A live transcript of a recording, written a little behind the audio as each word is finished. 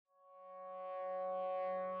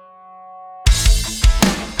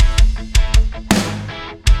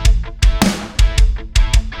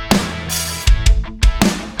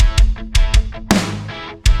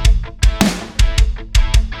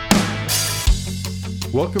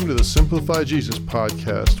Welcome to the Simplify Jesus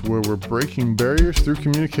podcast, where we're breaking barriers through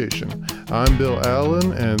communication. I'm Bill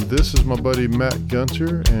Allen, and this is my buddy Matt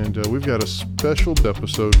Gunter, and we've got a special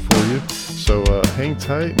episode for you. So hang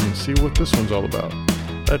tight and see what this one's all about.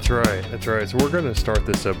 That's right. So we're going to start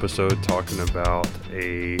this episode talking about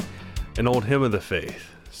an old hymn of the faith,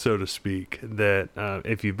 so to speak, that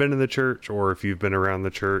if you've been in the church or if you've been around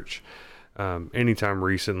the church anytime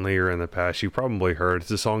recently or in the past, you probably heard. It's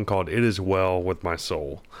a song called "It Is Well With My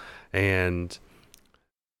Soul." And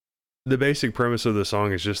the basic premise of the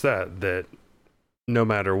song is just that no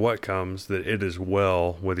matter what comes, that it is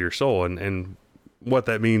well with your soul. And what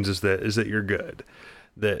that means is that you're good.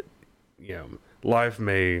 That, you know, life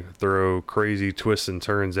may throw crazy twists and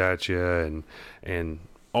turns at you and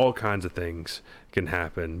all kinds of things can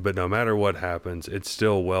happen, but no matter what happens, it's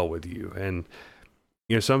still well with you. And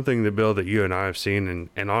you know, something that, Bill, that you and I have seen,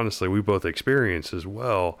 and honestly, we both experienced as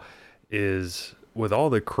well, is with all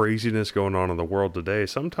the craziness going on in the world today,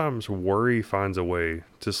 sometimes worry finds a way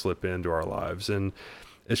to slip into our lives. And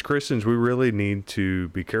as Christians, we really need to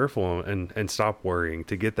be careful and stop worrying,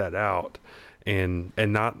 to get that out and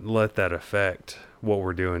not let that affect what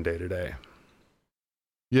we're doing day to day.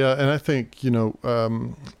 Yeah, and I think, you know,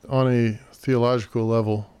 on a theological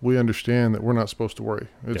level, we understand that we're not supposed to worry.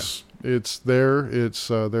 It's there.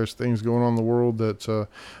 There's things going on in the world that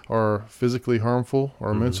are physically harmful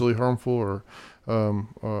or mentally harmful, or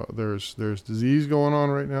there's disease going on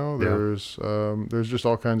right now. There's just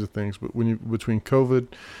all kinds of things. But between COVID,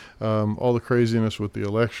 all the craziness with the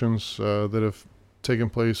elections that have taken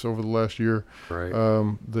place over the last year, right?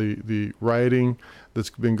 The rioting that's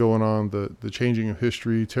been going on, the changing of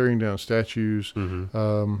history, tearing down statues.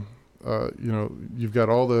 You know, you've got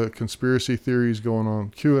all the conspiracy theories going on,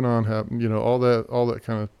 QAnon happen, you know, all that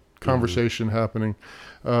kind of conversation happening.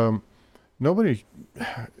 It's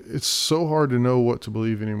so hard to know what to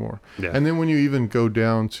believe anymore. Yeah. And then when you even go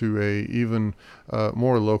down to a even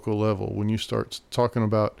more local level, when you start talking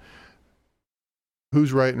about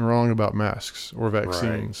who's right and wrong about masks or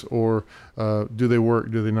vaccines, right, or do they work,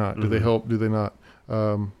 do they not, do they help, do they not?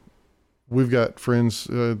 We've got friends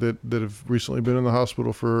that have recently been in the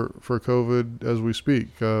hospital for COVID as we speak.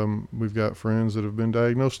 We've got friends that have been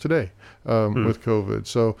diagnosed today with COVID.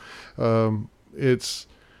 So there's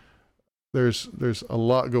a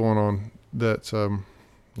lot going on that you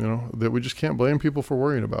know, that we just can't blame people for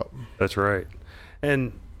worrying about. That's right.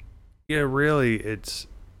 And yeah, really,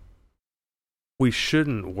 we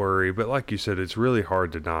shouldn't worry, but like you said, it's really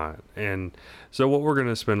hard to not. And so what we're going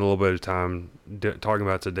to spend a little bit of time talking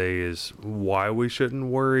about today is why we shouldn't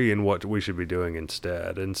worry and what we should be doing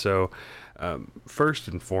instead. And so first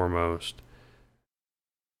and foremost,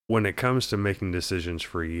 when it comes to making decisions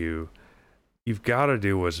for you, you've got to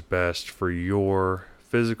do what's best for your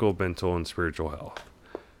physical, mental, and spiritual health.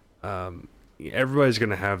 Everybody's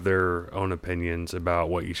going to have their own opinions about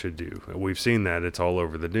what you should do. We've seen that. It's all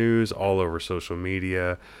over the news, all over social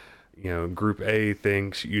media. You know, Group A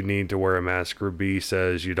thinks you need to wear a mask. Group B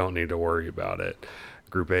says you don't need to worry about it.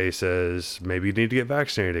 Group A says maybe you need to get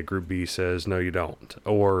vaccinated. Group B says no, you don't.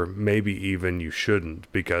 Or maybe even you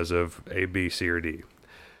shouldn't because of A, B, C, or D.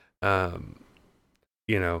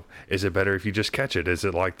 You know, is it better if you just catch it? Is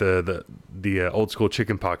it like the old school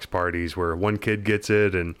chickenpox parties where one kid gets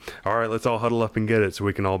it and, all right, let's all huddle up and get it so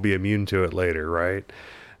we can all be immune to it later, right?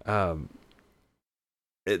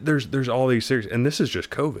 There's all these things, and this is just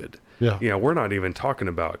COVID. Yeah. You know, we're not even talking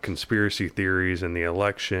about conspiracy theories and the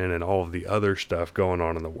election and all of the other stuff going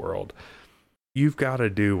on in the world. You've got to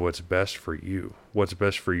do what's best for you, what's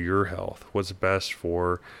best for your health, what's best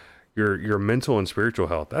for your mental and spiritual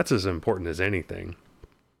health. That's as important as anything.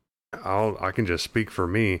 I can just speak for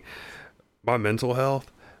me. My mental health,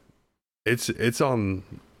 it's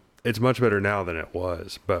much better now than it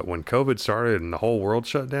was. But when COVID started and the whole world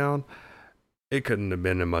shut down, it couldn't have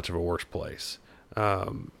been in much of a worse place.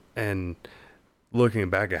 And looking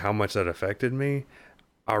back at how much that affected me,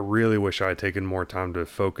 I really wish I had taken more time to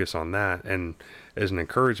focus on that. And as an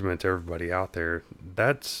encouragement to everybody out there,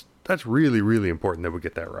 that's really, really important that we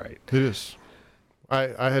get that right. It is.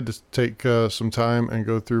 I had to take some time and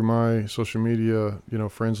go through my social media, you know,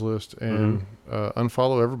 friends list and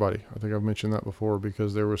unfollow everybody. I think I've mentioned that before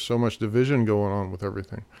because there was so much division going on with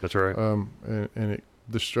everything. That's right.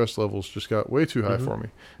 The stress levels just got way too high for me.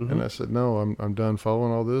 And I said, no, I'm done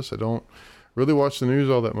following all this. I don't really watch the news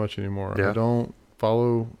all that much anymore. Yeah. I don't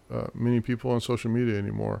follow many people on social media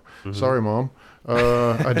anymore. Sorry, Mom.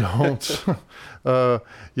 I don't.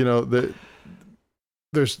 You know,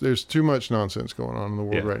 there's too much nonsense going on in the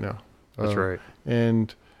world right now. That's right.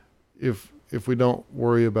 And if we don't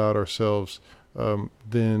worry about ourselves,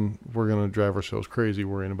 then we're going to drive ourselves crazy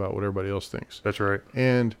worrying about what everybody else thinks. That's right.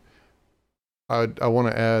 And I want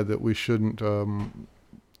to add that we shouldn't,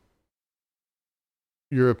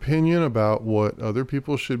 your opinion about what other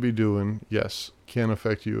people should be doing, yes, can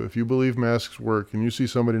affect you. If you believe masks work and you see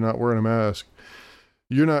somebody not wearing a mask,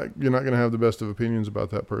 you're not going to have the best of opinions about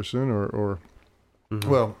that person, or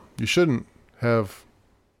well, you shouldn't have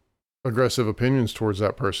aggressive opinions towards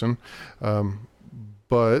that person.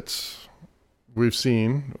 But we've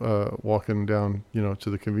seen, walking down, to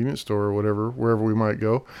the convenience store or whatever, wherever we might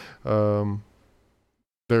go,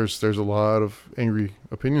 there's a lot of angry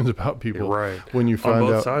opinions about people. Right. When you find out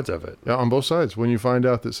on both sides of it. Yeah, on both sides. When you find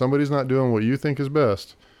out that somebody's not doing what you think is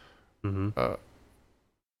best, and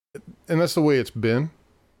that's the way it's been.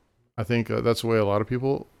 I think that's the way a lot of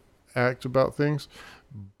people act about things,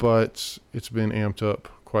 but it's been amped up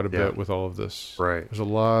quite a bit with all of this. Right. There's a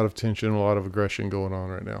lot of tension, a lot of aggression going on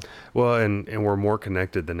right now. Well, and we're more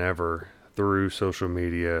connected than ever through social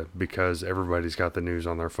media because everybody's got the news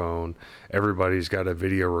on their phone. Everybody's got a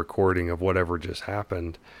video recording of whatever just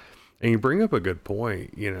happened. And you bring up a good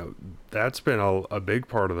point. That's been a big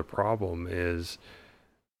part of the problem is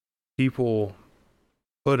people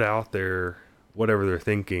put out there whatever they're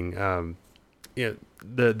thinking.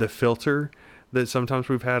 The filter that sometimes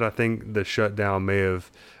we've had, I think the shutdown may have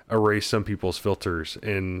erased some people's filters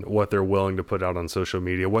in what they're willing to put out on social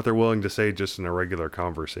media, what they're willing to say just in a regular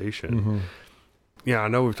conversation. Yeah, I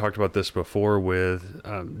know we've talked about this before with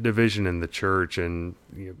division in the church and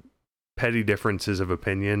petty differences of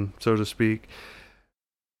opinion, so to speak.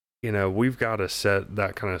 We've got to set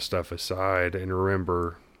that kind of stuff aside and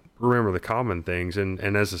remember the common things. And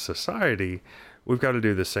as a society, we've got to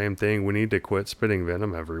do the same thing. We need to quit spitting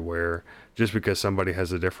venom everywhere just because somebody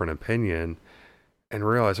has a different opinion and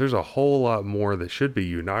realize there's a whole lot more that should be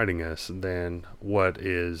uniting us than what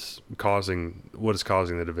is causing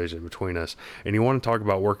the division between us. And you want to talk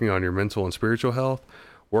about working on your mental and spiritual health,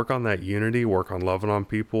 work on that unity, work on loving on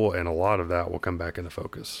people, and a lot of that will come back into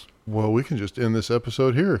focus. Well, we can just end this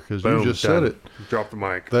episode here because you just said it. Drop the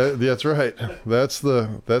mic. That's right. That's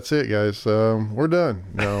it, guys. We're done.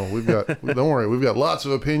 No, don't worry. We've got lots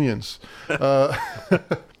of opinions.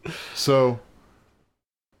 So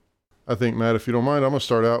I think, Matt, if you don't mind, I'm going to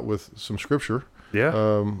start out with some scripture.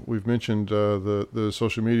 Yeah. We've mentioned the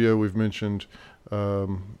social media. We've mentioned,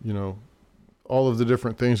 all of the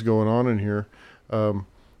different things going on in here.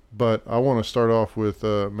 But I want to start off with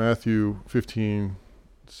Matthew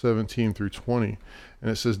 15:17 through 20. And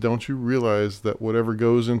it says, "Don't you realize that whatever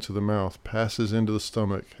goes into the mouth passes into the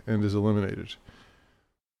stomach and is eliminated?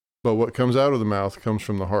 But what comes out of the mouth comes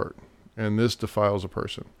from the heart, and this defiles a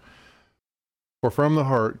person. For from the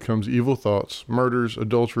heart comes evil thoughts, murders,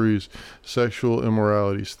 adulteries, sexual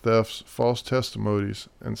immoralities, thefts, false testimonies,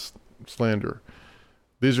 and slander.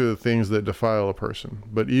 These are the things that defile a person.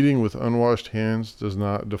 But eating with unwashed hands does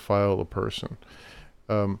not defile a person."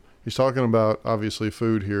 He's talking about, obviously,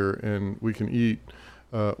 food here, and we can eat.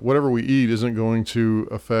 Whatever we eat isn't going to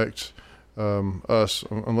affect us,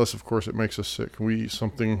 unless, of course, it makes us sick. We eat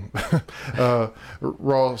something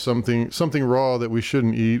raw, something raw that we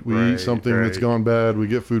shouldn't eat. We eat something that's gone bad. We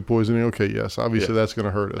get food poisoning. Okay, yes, obviously that's going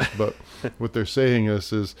to hurt us. But what they're saying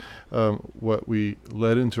is what we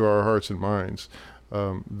let into our hearts and minds,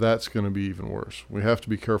 that's going to be even worse. We have to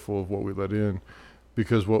be careful of what we let in,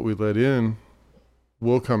 because what we let in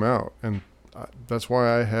will come out. And that's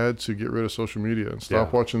why I had to get rid of social media and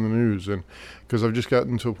stop watching the news, and because I've just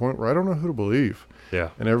gotten to a point where I don't know who to believe. Yeah.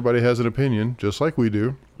 And everybody has an opinion, just like we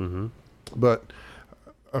do. But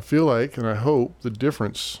I feel like, and I hope, the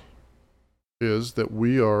difference is that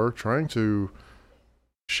we are trying to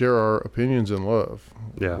share our opinions in love.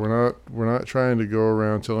 Yeah. We're not trying to go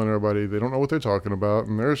around telling everybody they don't know what they're talking about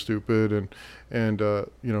and they're stupid, and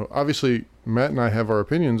obviously Matt and I have our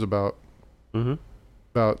opinions about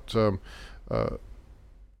the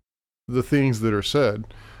things that are said,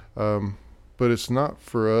 but it's not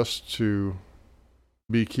for us to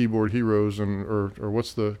be keyboard heroes or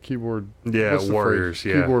what's the keyboard? What's the warriors.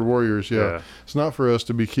 Yeah. Keyboard warriors. Yeah. It's not for us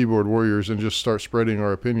to be keyboard warriors and just start spreading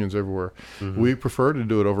our opinions everywhere. We prefer to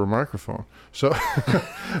do it over a microphone. So,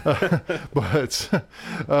 but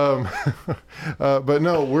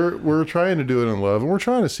no, we're trying to do it in love, and we're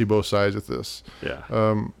trying to see both sides of this.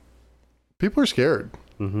 Yeah. People are scared,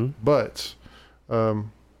 but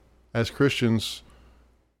as Christians,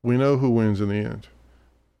 we know who wins in the end.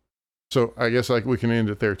 So I guess we can end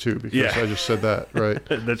it there too, because I just said that, right?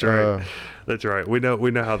 That's right. That's right. We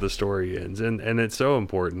know how the story ends, and it's so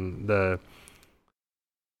important.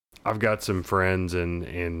 I've got some friends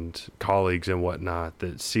and colleagues and whatnot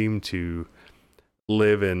that seem to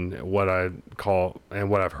live in what I call, and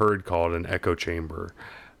what I've heard called, an echo chamber,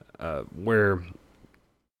 where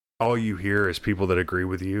all you hear is people that agree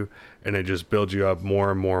with you, and it just builds you up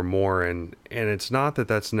more and more and more. And it's not that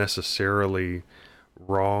that's necessarily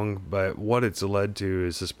wrong, but what it's led to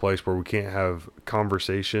is this place where we can't have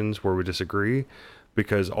conversations where we disagree,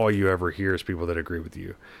 because all you ever hear is people that agree with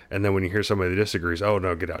you. And then when you hear somebody that disagrees, oh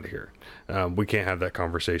no, get out of here. We can't have that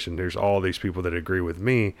conversation. There's all these people that agree with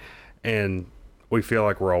me, and we feel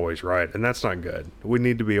like we're always right. And that's not good. We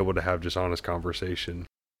need to be able to have just honest conversation.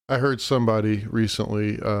 I heard somebody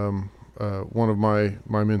recently, one of my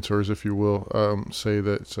mentors, if you will, say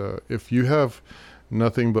that if you have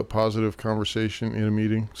nothing but positive conversation in a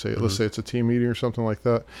meeting, let's say it's a team meeting or something like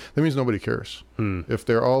that, that means nobody cares. If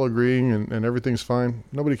they're all agreeing and everything's fine,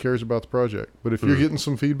 nobody cares about the project. But if you're getting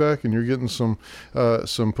some feedback and you're getting some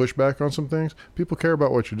pushback on some things, people care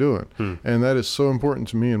about what you're doing. And that is so important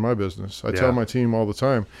to me in my business. I tell my team all the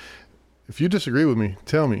time, if you disagree with me,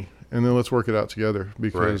 tell me, and then let's work it out together.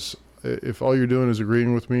 Because if all you're doing is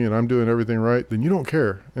agreeing with me and I'm doing everything right, then you don't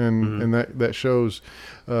care. And that shows.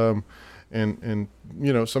 And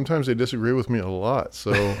you know, sometimes they disagree with me a lot,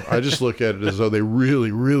 so I just look at it as though they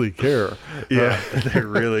really, really care. Yeah, they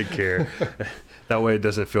really care. That way it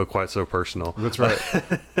doesn't feel quite so personal. That's right.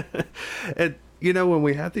 And you know, when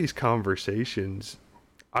we have these conversations,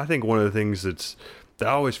 I think one of the things that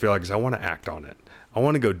I always feel like is I want to act on it. I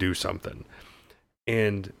want to go do something.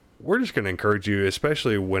 And we're just going to encourage you,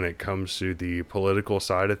 especially when it comes to the political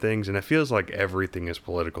side of things. And it feels like everything is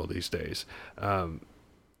political these days.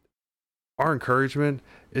 Our encouragement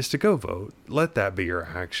is to go vote. Let that be your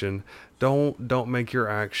action. Don't make your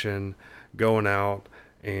action going out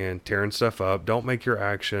and tearing stuff up. Don't make your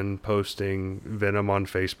action posting venom on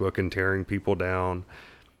Facebook and tearing people down.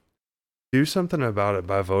 Do something about it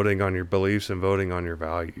by voting on your beliefs and voting on your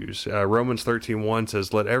values. Romans 13:1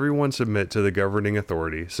 says, "Let everyone submit to the governing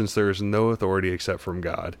authority, since there is no authority except from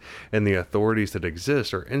God, and the authorities that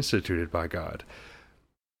exist are instituted by God."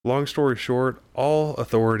 Long story short, all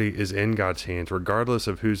authority is in God's hands, regardless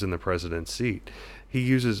of who's in the president's seat. He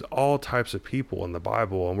uses all types of people in the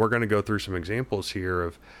Bible, and we're going to go through some examples here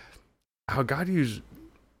of how God used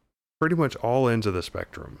pretty much all ends of the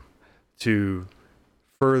spectrum to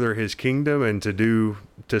further his kingdom and to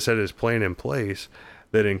set his plan in place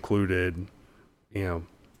that included, you know,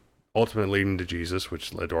 ultimately leading to Jesus,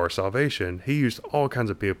 which led to our salvation. He used all kinds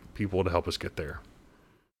of people to help us get there.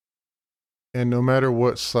 And no matter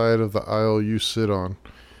what side of the aisle you sit on,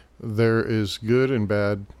 there is good and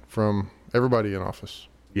bad from everybody in office.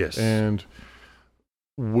 Yes. And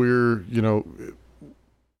we're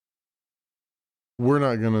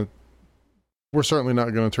certainly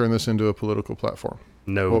not going to turn this into a political platform.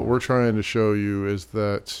 No. What we're trying to show you is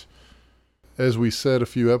that, as we said a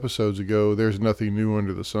few episodes ago, there's nothing new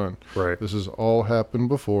under the sun. Right. This has all happened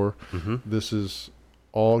before. This is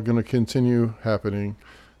all going to continue happening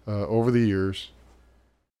over the years,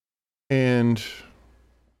 and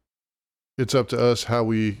it's up to us how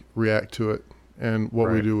we react to it and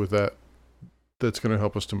what we do with that. That's going to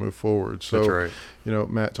help us to move forward. So, that's right. You know,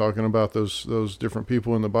 Matt, talking about those different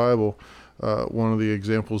people in the Bible, one of the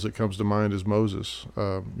examples that comes to mind is Moses.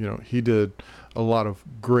 You know, he did a lot of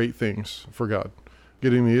great things for God,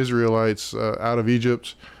 getting the Israelites out of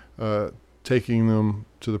Egypt, taking them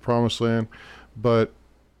to the Promised Land, but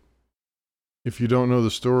if you don't know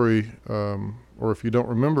the story, or if you don't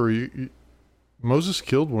remember, Moses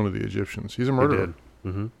killed one of the Egyptians. He's a murderer.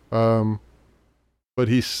 He did. But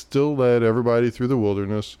he still led everybody through the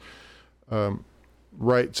wilderness,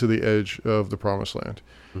 right to the edge of the Promised Land.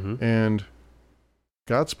 And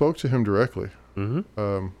God spoke to him directly.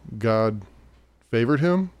 God favored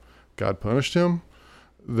him. God punished him.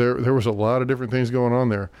 There was a lot of different things going on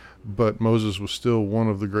there, but Moses was still one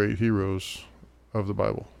of the great heroes of the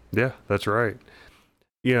Bible. Yeah, that's right.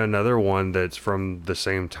 You know, another one that's from the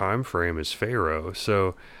same time frame is Pharaoh.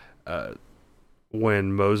 So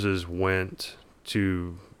when Moses went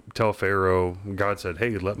to tell Pharaoh, God said,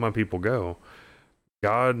 "Hey, let my people go."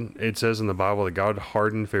 It says in the Bible that God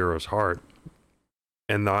hardened Pharaoh's heart,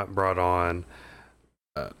 and that brought on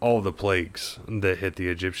all the plagues that hit the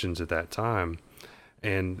Egyptians at that time.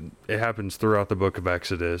 And it happens throughout the book of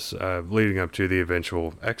Exodus, leading up to the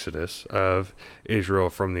eventual exodus of Israel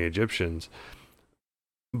from the Egyptians.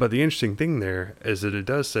 But the interesting thing there is that it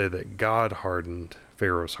does say that God hardened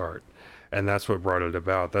Pharaoh's heart. And that's what brought it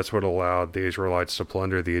about. That's what allowed the Israelites to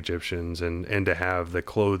plunder the Egyptians and to have the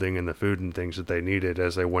clothing and the food and things that they needed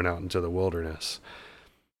as they went out into the wilderness.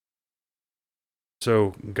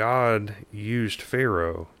 So God used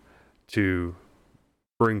Pharaoh to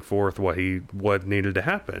bring forth what needed to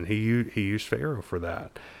happen. He used Pharaoh for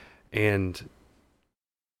that. And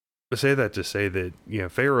I say that to say that,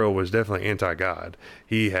 Pharaoh was definitely anti-God.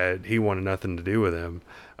 He wanted nothing to do with him.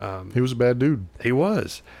 He was a bad dude. He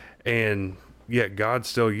was. And yet God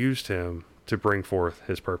still used him to bring forth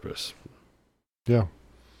his purpose. Yeah.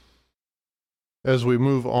 As we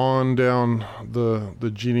move on down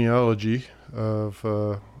the genealogy of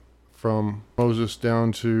from Moses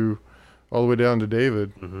all the way down to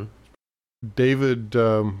David. Mm-hmm. David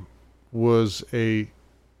was a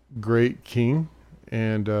great king,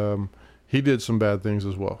 and he did some bad things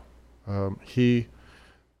as well. He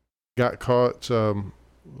got caught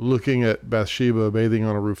looking at Bathsheba bathing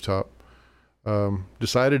on a rooftop,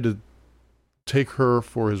 decided to take her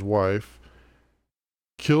for his wife,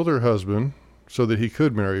 killed her husband so that he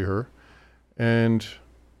could marry her, and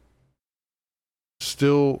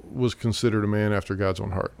still was considered a man after God's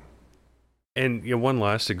own heart. And one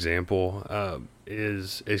last example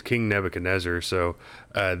is King Nebuchadnezzar. So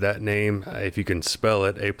that name, if you can spell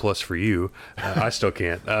it, A+ for you. I still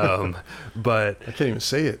can't. But I can't even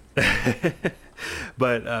say it.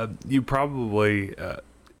 But you probably,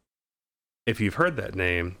 if you've heard that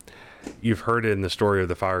name, you've heard it in the story of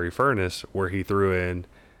the fiery furnace where he threw in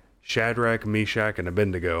Shadrach, Meshach, and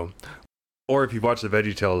Abednego. Or if you've watched the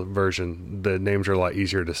VeggieTales version, the names are a lot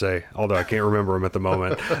easier to say, although I can't remember them at the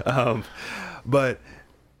moment. But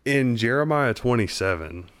in Jeremiah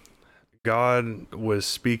 27, God was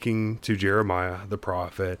speaking to Jeremiah, the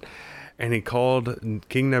prophet, and he called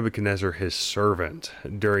King Nebuchadnezzar his servant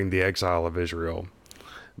during the exile of Israel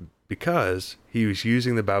because he was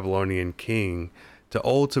using the Babylonian king to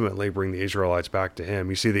ultimately bring the Israelites back to him.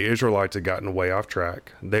 You see, the Israelites had gotten way off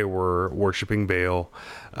track. They were worshiping Baal,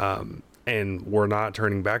 and were not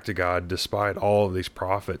turning back to God despite all of these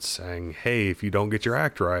prophets saying, hey, if you don't get your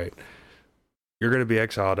act right, you're going to be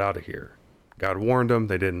exiled out of here. God warned them.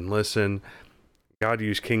 They didn't listen. God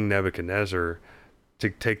used King Nebuchadnezzar to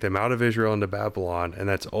take them out of Israel into Babylon, and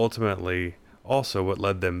that's ultimately also what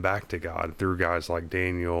led them back to God through guys like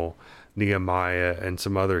Daniel, Nehemiah, and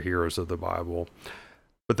some other heroes of the Bible.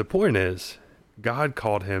 But the point is, God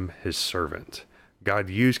called him his servant. God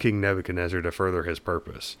used King Nebuchadnezzar to further his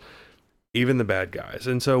purpose, even the bad guys.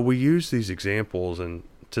 And so we use these examples and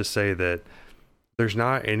to say that there's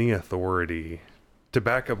not any authority, to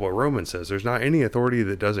back up what Romans says, there's not any authority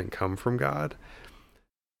that doesn't come from God.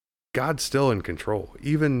 God's still in control.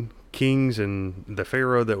 Even kings and the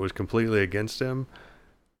Pharaoh that was completely against him,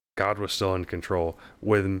 God was still in control.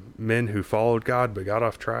 With men who followed God but got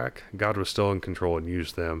off track, God was still in control and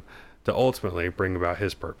used them to ultimately bring about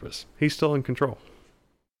his purpose. He's still in control.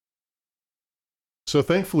 So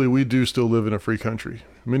thankfully, we do still live in a free country.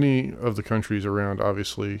 Many of the countries around,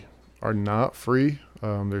 obviously, are not free.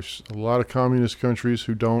 There's a lot of communist countries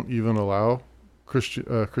who don't even allow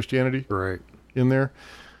Christianity in there.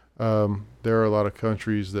 There are a lot of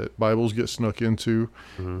countries that Bibles get snuck into,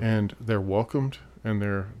 and they're welcomed and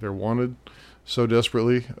they're wanted so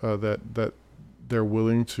desperately that they're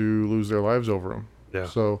willing to lose their lives over them. Yeah.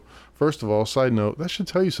 So, first of all, side note, that should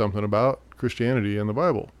tell you something about Christianity and the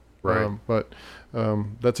Bible. Right. But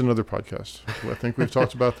that's another podcast. I think we've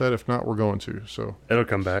talked about that. If not, we're going to. So it'll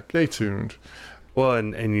come back. Stay tuned. Well,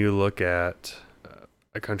 and you look at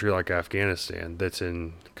a country like Afghanistan that's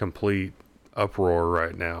in complete uproar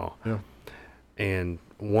right now. Yeah. And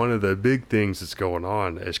one of the big things that's going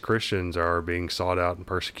on is Christians are being sought out and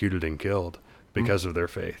persecuted and killed because of their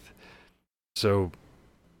faith. So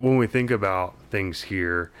when we think about things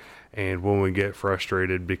here and when we get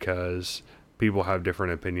frustrated because people have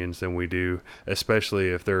different opinions than we do, especially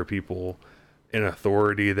if there are people in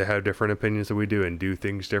authority that have different opinions than we do and do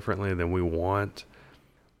things differently than we want,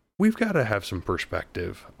 we've got to have some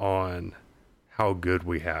perspective on how good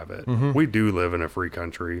we have it. We do live in a free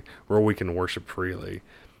country where we can worship freely.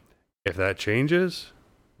 If that changes,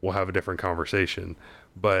 we'll have a different conversation.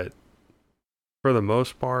 But for the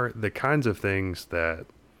most part, the kinds of things that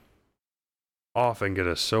often get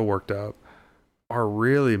us so worked up are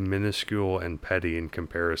really minuscule and petty in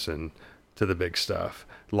comparison to the big stuff,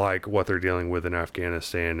 like what they're dealing with in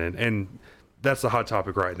Afghanistan. And that's the hot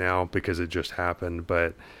topic right now because it just happened.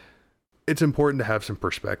 But it's important to have some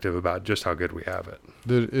perspective about just how good we have it.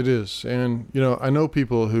 It is. And, I know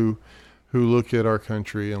people who look at our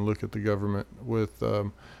country and look at the government with,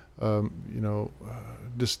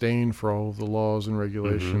 disdain for all of the laws and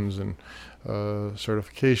regulations and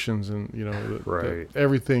certifications and,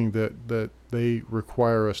 everything that they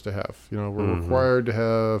require us to have. We're required to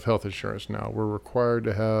have health insurance now. We're required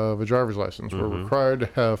to have a driver's license. We're required to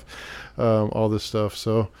have all this stuff.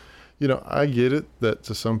 So, I get it that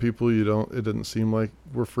to some people it doesn't seem like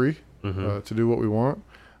we're free to do what we want.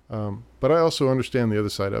 But I also understand the other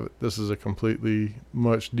side of it. This is a completely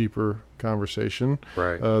much deeper conversation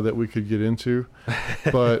that we could get into.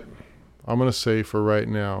 But I'm going to say for right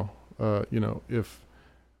now, if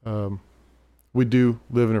we do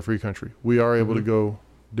live in a free country, we are able to go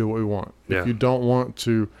do what we want. If you don't want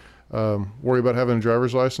to worry about having a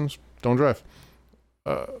driver's license, don't drive.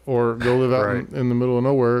 Or go live out in the middle of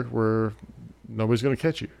nowhere where nobody's going to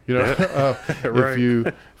catch you.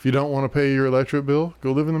 If you don't want to pay your electric bill,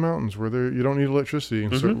 go live in the mountains where you don't need electricity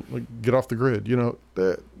and get off the grid.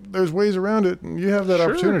 There's ways around it, and you have that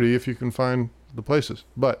opportunity if you can find the places.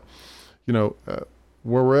 But where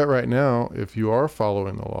we're at right now, if you are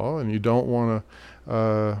following the law and you don't want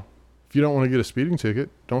to, if you don't want to get a speeding ticket,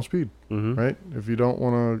 don't speed. Right? If you don't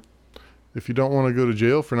want to go to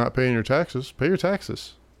jail for not paying your taxes, pay your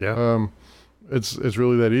taxes. Yeah. It's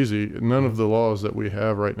really that easy. None of the laws that we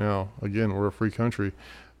have right now, again, we're a free country.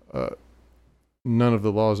 None of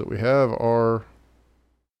the laws that we have are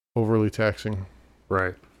overly taxing.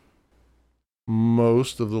 Right.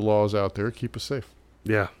 Most of the laws out there keep us safe.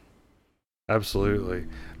 Yeah, absolutely.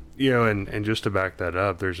 And just to back that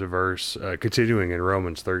up, there's a verse continuing in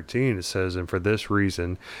Romans 13. It says, "And for this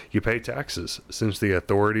reason you pay taxes, since the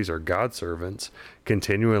authorities are God's servants,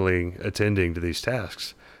 continually attending to these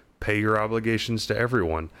tasks. Pay your obligations to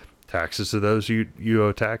everyone. Taxes to those you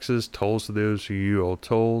owe taxes, tolls to those you owe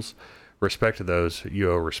tolls, respect to those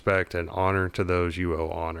you owe respect, and honor to those you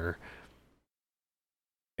owe honor."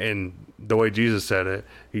 And the way Jesus said it,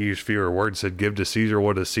 he used fewer words, said, "Give to Caesar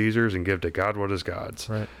what is Caesar's and give to God what is God's."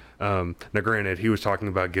 Right. Now, granted, he was talking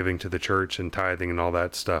about giving to the church and tithing and all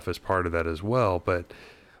that stuff as part of that as well.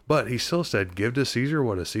 But he still said, give to Caesar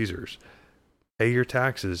what is Caesar's. Pay your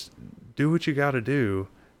taxes. Do what you got to do.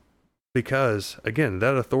 Because, again,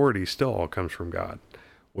 that authority still all comes from God.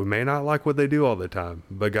 We may not like what they do all the time,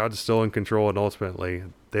 but God's still in control, and ultimately,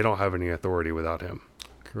 they don't have any authority without him.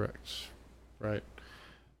 Correct. Right.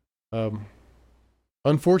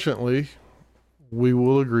 Unfortunately, we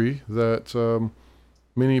will agree that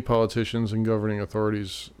many politicians and governing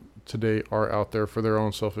authorities today are out there for their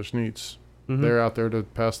own selfish needs. They're out there to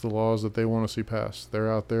pass the laws that they want to see passed.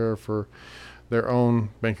 They're out there for their own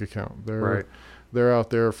bank account. They're out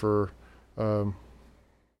there for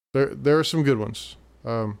there are some good ones,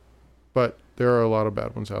 but there are a lot of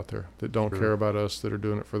bad ones out there that don't care about us, that are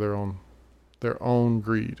doing it for their own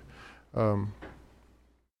greed.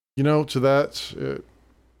 To that,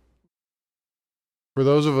 for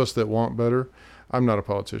those of us that want better, I'm not a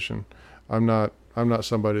politician. I'm not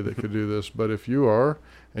somebody that could do this. But if you are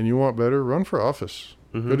and you want better, run for office.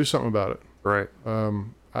 Go do something about it. Right.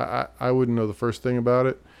 I wouldn't know the first thing about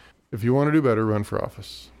it. If you want to do better, run for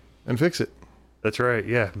office and fix it. That's right.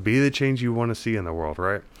 Yeah. Be the change you want to see in the world,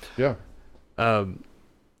 right? Yeah.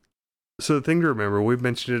 So the thing to remember, we've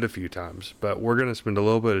mentioned it a few times, but we're going to spend a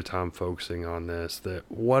little bit of time focusing on this, that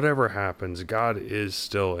whatever happens, God is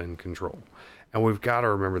still in control. And we've got to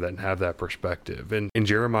remember that and have that perspective. And in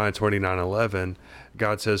Jeremiah 29:11,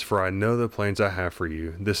 God says, "For I know the plans I have for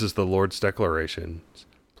you. This is the Lord's declaration.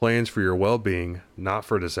 Plans for your well-being, not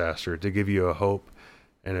for disaster, to give you a hope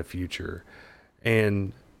and a future."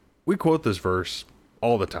 And we quote this verse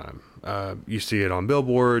all the time. You see it on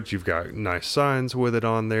billboards. You've got nice signs with it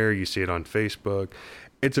on there. You see it on Facebook.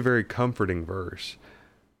 It's a very comforting verse.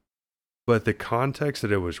 But the context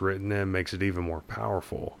that it was written in makes it even more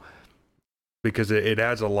powerful, because it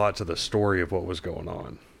adds a lot to the story of what was going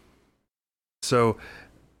on. So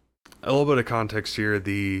a little bit of context here.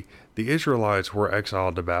 The Israelites were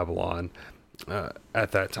exiled to Babylon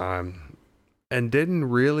at that time and didn't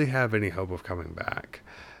really have any hope of coming back.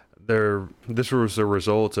 This was a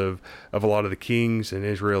result of a lot of the kings in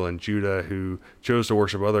Israel and Judah who chose to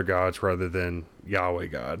worship other gods rather than Yahweh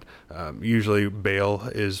God. Usually Baal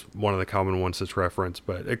is one of the common ones that's referenced,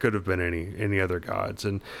 but it could have been any other gods.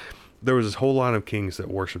 And there was this whole line of kings that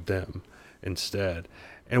worshiped them instead.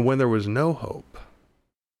 And when there was no hope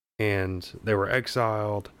and they were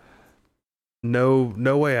exiled,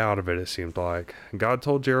 no way out of it seemed like, God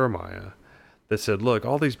told Jeremiah that said, "Look,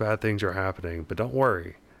 all these bad things are happening, but don't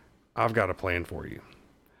worry. I've got a plan for you.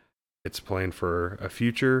 It's a plan for a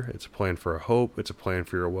future. It's a plan for a hope. It's a plan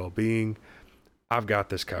for your well-being. I've got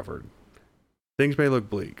this covered. Things may look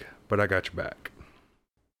bleak, but I got your back."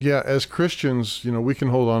 Yeah, as Christians, we can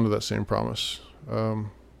hold on to that same promise.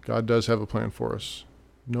 God does have a plan for us,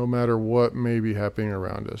 no matter what may be happening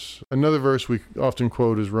around us. Another verse we often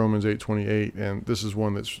quote is Romans 8:28, and this is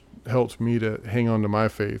one that's helped me to hang on to my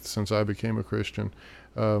faith since I became a Christian,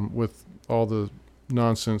 with all the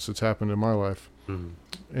nonsense that's happened in my life.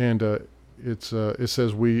 Mm-hmm. And it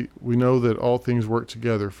says we know that all things work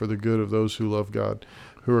together for the good of those who love God,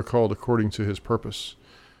 who are called according to his purpose.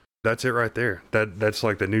 That's it right there. That's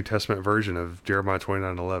like the New Testament version of Jeremiah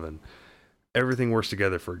 29:11. Everything works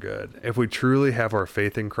together for good. If we truly have our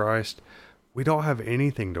faith in Christ, we don't have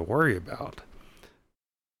anything to worry about.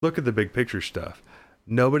 Look at the big picture stuff.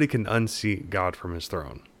 Nobody can unseat God from his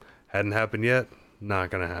throne. Hadn't happened yet,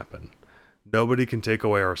 not going to happen. Nobody can take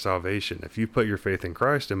away our salvation. If you put your faith in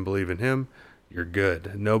Christ and believe in him, you're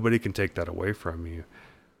good. Nobody can take that away from you.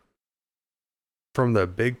 From the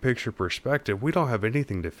big picture perspective, we don't have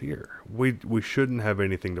anything to fear. We shouldn't have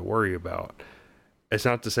anything to worry about. It's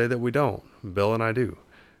not to say that we don't. Bill and I do.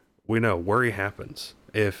 We know worry happens.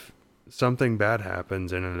 If something bad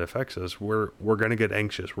happens and it affects us, we're going to get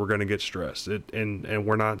anxious. We're going to get stressed. And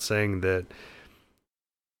we're not saying that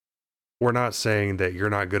you're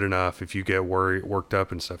not good enough if you get worked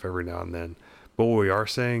up and stuff every now and then. But what we are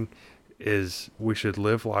saying is we should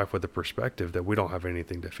live life with the perspective that we don't have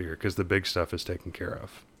anything to fear because the big stuff is taken care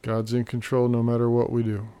of. God's in control no matter what we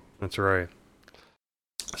do. That's right.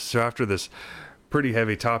 So after this pretty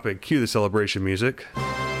heavy topic, cue the celebration music.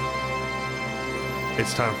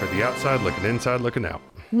 It's time for the outside looking inside looking out.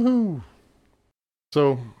 Woohoo!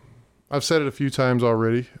 So I've said it a few times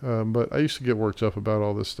already, but I used to get worked up about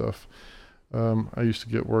all this stuff. I used to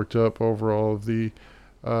get worked up over all of the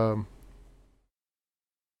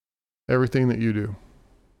everything that you do.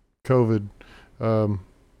 COVID,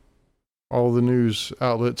 all the news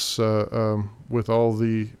outlets with all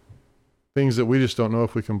the things that we just don't know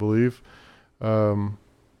if we can believe. I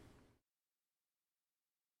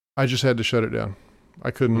just had to shut it down. I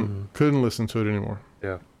couldn't listen to it anymore.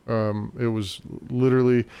 Yeah. It was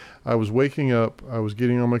literally, I was waking up, I was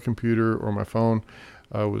getting on my computer or my phone,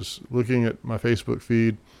 I was looking at my Facebook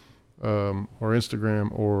feed or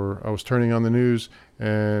Instagram, or I was turning on the news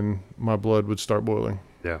and my blood would start boiling.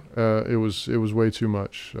 Yeah. It was way too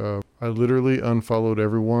much. I literally unfollowed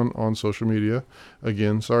everyone on social media.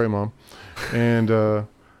 Again, sorry, Mom. And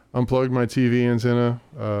unplugged my TV antenna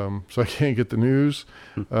so I can't get the news.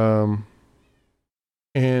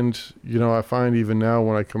 And, you know, I find even now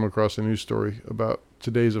when I come across a news story about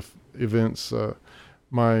today's events,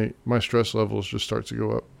 my stress levels just start to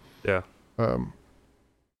go up. Yeah.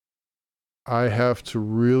 I have to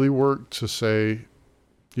really work to say,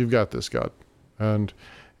 you've got this, God. And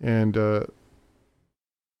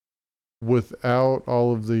without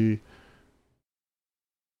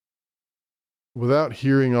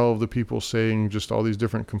hearing all of the people saying just all these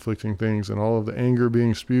different conflicting things and all of the anger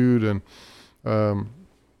being spewed, and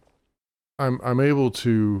I'm able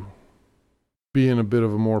to be in a bit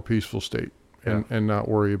of a more peaceful state and not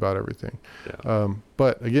worry about everything. Yeah.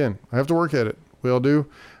 But again, I have to work at it. We all do.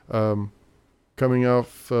 Coming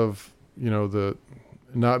off of, you know, the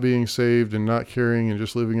not being saved and not caring and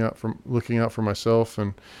just looking out for myself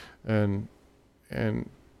and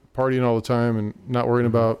partying all the time and not worrying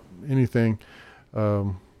about anything,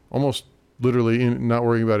 almost literally not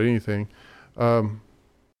worrying about anything.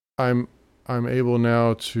 I'm able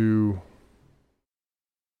now to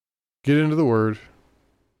get into the Word,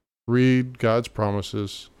 read God's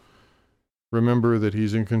promises, remember that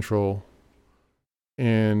He's in control,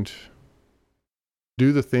 and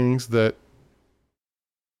do the things that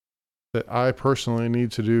I personally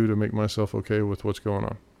need to do to make myself okay with what's going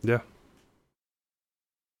on. Yeah.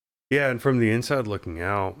 Yeah, and from the inside looking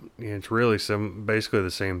out, it's really basically the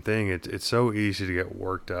same thing. It's so easy to get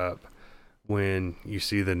worked up when you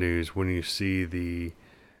see the news, when you see the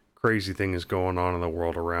crazy things going on in the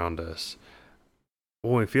world around us.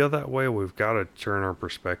 When we feel that way, we've got to turn our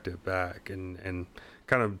perspective back and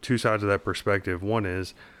kind of two sides of that perspective. One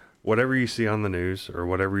is whatever you see on the news or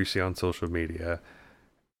whatever you see on social media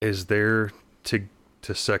is there to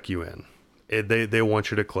suck you in. They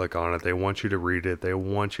want you to click on it. They want you to read it. They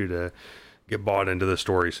want you to get bought into the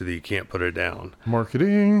story so that you can't put it down.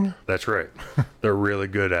 Marketing. That's right. They're really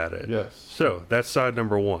good at it. Yes. So that's side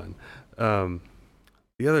number one.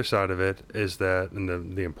 The other side of it is that,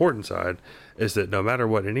 and the important side is that no matter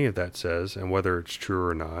what any of that says and whether it's true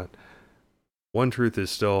or not, one truth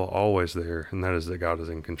is still always there, and that is that God is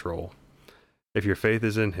in control. If your faith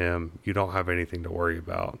is in Him, you don't have anything to worry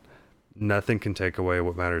about. Nothing can take away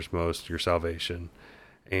what matters most, your salvation.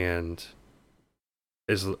 And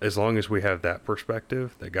as long as we have that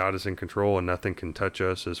perspective, that God is in control and nothing can touch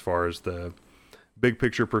us as far as the big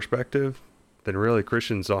picture perspective, then really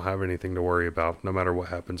Christians don't have anything to worry about, no matter what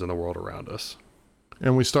happens in the world around us.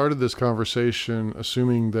 And we started this conversation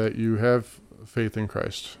assuming that you have faith in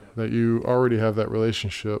Christ, that you already have that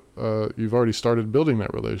relationship. You've already started building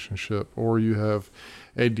that relationship, or you have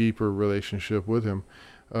a deeper relationship with him.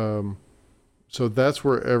 So that's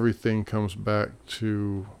where everything comes back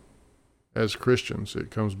to as Christians. It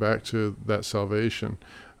comes back to that salvation.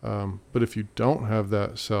 But if you don't have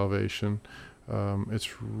that salvation,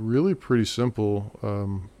 it's really pretty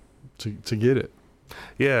simple to get it.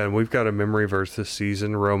 Yeah, and we've got a memory verse this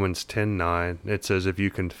season, Romans 10:9. It says, if you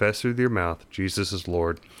confess with your mouth Jesus is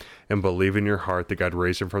Lord and believe in your heart that God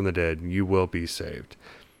raised him from the dead, you will be saved.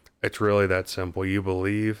 It's really that simple. You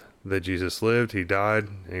believe that Jesus lived, he died,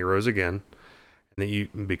 and he rose again. And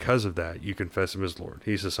that because of that, you confess him as Lord.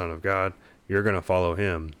 He's the Son of God. You're going to follow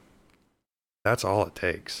him. That's all it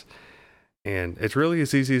takes. And it's really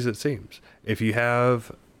as easy as it seems. If you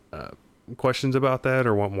have questions about that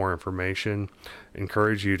or want more information,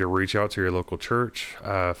 encourage you to reach out to your local church,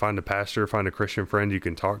 find a pastor, find a Christian friend you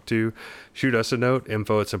can talk to, shoot us a note,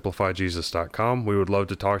 info@simplifyjesus.com. We would love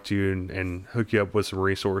to talk to you and hook you up with some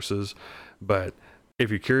resources. But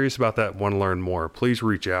if you're curious about that, want to learn more, please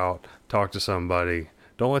reach out, talk to somebody.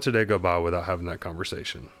 Don't let today go by without having that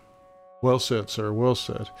conversation. Well said, sir. Well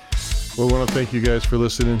said. We want to thank you guys for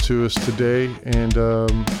listening to us today, and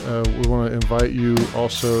we want to invite you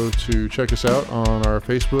also to check us out on our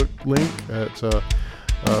Facebook link at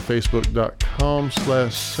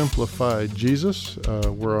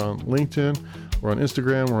facebook.com/simplifyjesus. We're on LinkedIn, we're on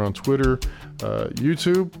Instagram, we're on Twitter,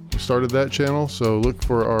 YouTube. We started that channel, so look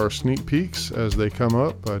for our sneak peeks as they come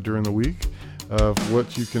up during the week of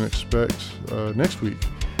what you can expect next week.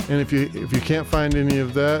 And if you can't find any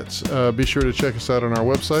of that, be sure to check us out on our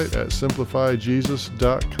website at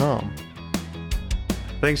simplifyjesus.com.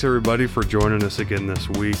 Thanks everybody for joining us again this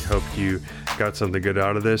week. Hope you got something good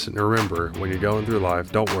out of this. And remember, when you're going through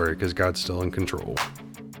life, don't worry, because God's still in control.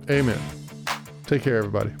 Amen. Take care,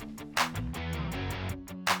 everybody.